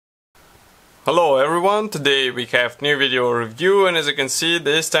Hello everyone, today we have new video review, and as you can see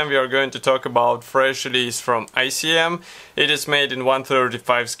this time we are going to talk about fresh release from ICM. It is made in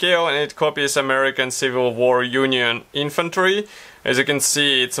 1/35 scale and it copies American Civil War Union Infantry. As you can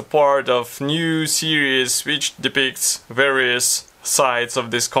see, it's a part of new series which depicts various sides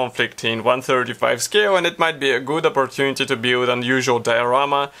of this conflict in 1/35 scale, and it might be a good opportunity to build unusual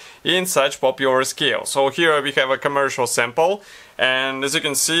diorama in such popular scale. So here we have a commercial sample, and as you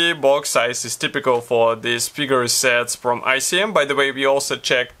can see, box size is typical for these figure sets from ICM. By the way, we also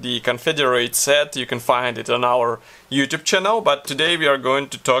checked the Confederate set, you can find it on our YouTube channel, but today we are going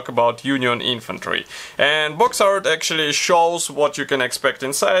to talk about Union Infantry. And box art actually shows what you can expect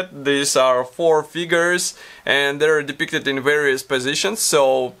inside. These are 4 figures and they're depicted in various positions,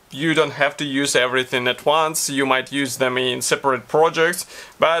 so you don't have to use everything at once. You might use them in separate projects,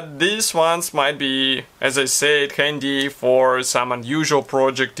 but these ones might be, as I said, handy for some unusual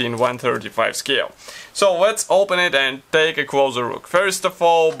project in 1/35 scale. So let's open it and take a closer look. First of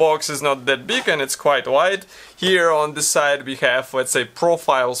all, box is not that big and it's quite wide. Here on this side we have, let's say,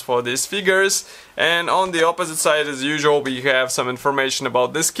 profiles for these figures, and on the opposite side, as usual, we have some information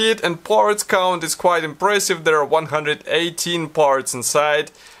about this kit, and parts count is quite impressive. There are 118 parts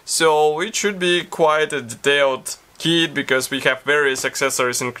inside, so it should be quite a detailed kit because we have various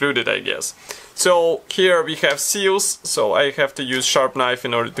accessories included, I guess. So here we have seals, so I have to use sharp knife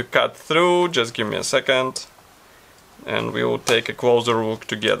in order to cut through. Just give me a second and we will take a closer look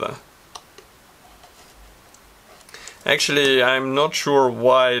together. Actually, I'm not sure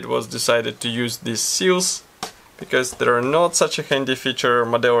why it was decided to use these seals, because they're not such a handy feature.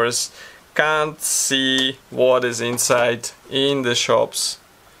 Modelers can't see what is inside in the shops,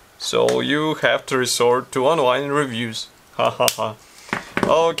 so you have to resort to online reviews. Hahaha.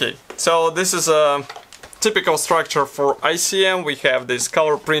 Okay, so this is a typical structure for ICM. We have this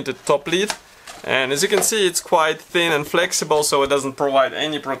color printed top lid, and as you can see, it's quite thin and flexible, so it doesn't provide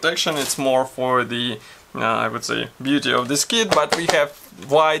any protection. It's more for the I would say beauty of this kit, but we have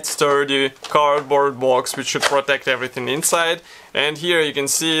wide sturdy cardboard box which should protect everything inside. And here you can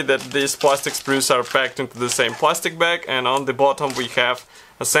see that these plastic sprues are packed into the same plastic bag, and on the bottom we have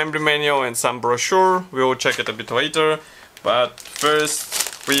assembly manual and some brochure. We will check it a bit later, but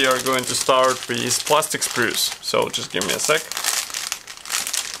first we are going to start with plastic sprues, so just give me a sec.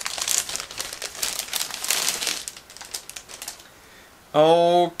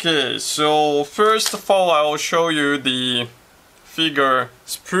 Okay, so first of all I will show you the figure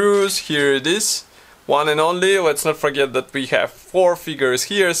sprues. Here it is, one and only. Let's not forget that we have 4 figures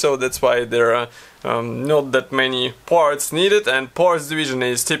here, so that's why there are not that many parts needed, and parts division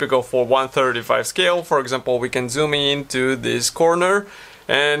is typical for 1/35 scale. For example, we can zoom into this corner,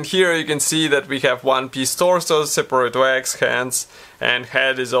 and here you can see that we have one piece torso, separate legs, hands, and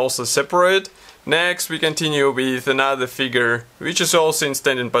head is also separate. Next we continue with another figure which is also in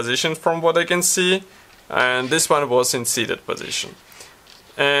standing position from what I can see, and this one was in seated position.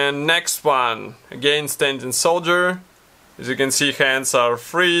 And next one, again standing soldier. As you can see, hands are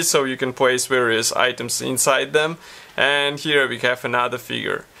free, so you can place various items inside them. And here we have another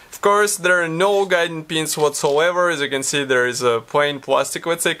figure. Of course, there are no guiding pins whatsoever. As you can see, there is a plain plastic,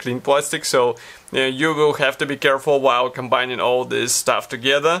 let's say clean plastic, so you will have to be careful while combining all this stuff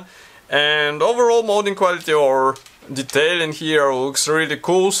together. And overall molding quality or detail in here looks really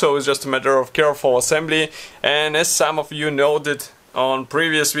cool, so it's just a matter of careful assembly. And as some of you noted on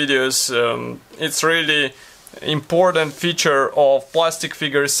previous videos, it's really important feature of plastic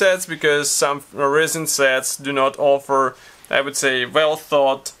figure sets, because some resin sets do not offer, I would say, well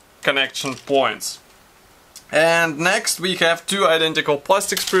thought connection points. And next we have 2 identical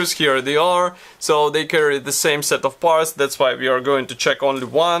plastic sprues. Here they are, so they carry the same set of parts, that's why we are going to check only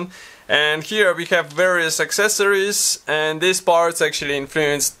one. And here we have various accessories, and these parts actually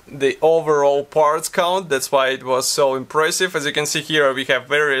influenced the overall parts count, that's why it was so impressive. As you can see here, we have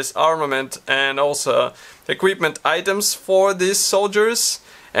various armament and also equipment items for these soldiers,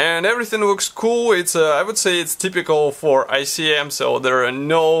 and everything looks cool. It's I would say it's typical for ICM, so there are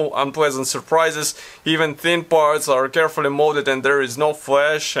no unpleasant surprises. Even thin parts are carefully molded and there is no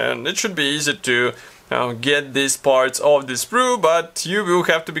flash, and it should be easy to get these parts off the sprue, but you will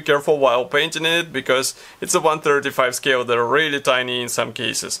have to be careful while painting it because it's a 1/35 scale. They're really tiny in some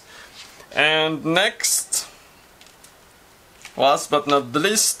cases. And next, last but not the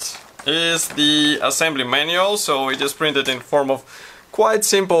least, is the assembly manual. So it is printed in form of quite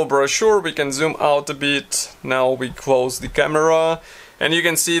simple brochure. We can zoom out a bit. Now we close the camera. And you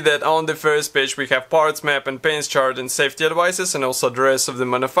can see that on the first page we have parts map and paints chart and safety advices, and also address of the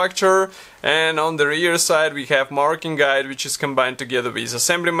manufacturer. And on the rear side we have marking guide, which is combined together with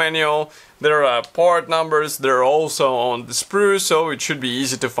assembly manual. There are part numbers, they're also on the sprue, so it should be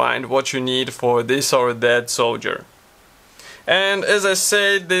easy to find what you need for this or that soldier. And as I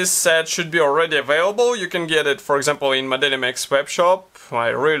said, this set should be already available. You can get it, for example, in Modelimex web shop. I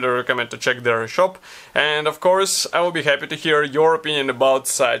really recommend to check their shop. And of course, I will be happy to hear your opinion about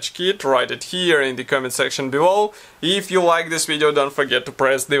such kit. Write it here in the comment section below. If you like this video, don't forget to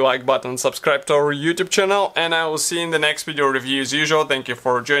press the like button, subscribe to our YouTube channel, and I will see you in the next video review as usual. Thank you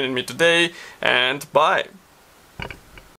for joining me today, and bye!